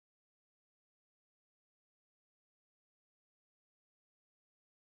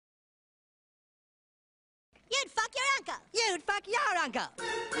You'd fuck your uncle. You'd fuck your uncle.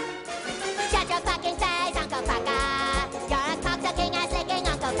 Shut your fucking face, Uncle Fucka. You're a cocksucking ass licking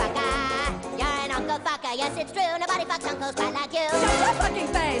Uncle Fucka. You're an Uncle Fucka, yes it's true. Nobody fucks uncles quite like you. Shut your fucking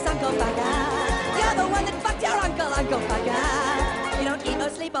face, Uncle Fucka. You're the one that fucked your uncle, Uncle Fucka. You don't eat or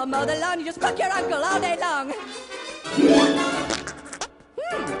sleep or mow the lawn. You just fuck your uncle all day long.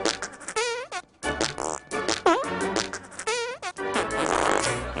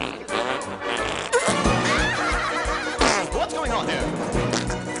 What's going on here?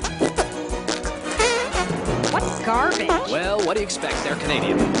 What's garbage? Well, what do you expect? They're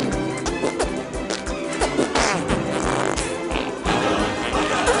Canadian.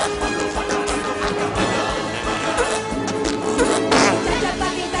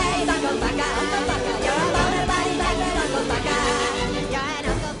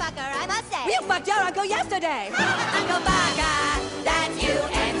 You fucked your uncle yesterday! Uncle Fucka!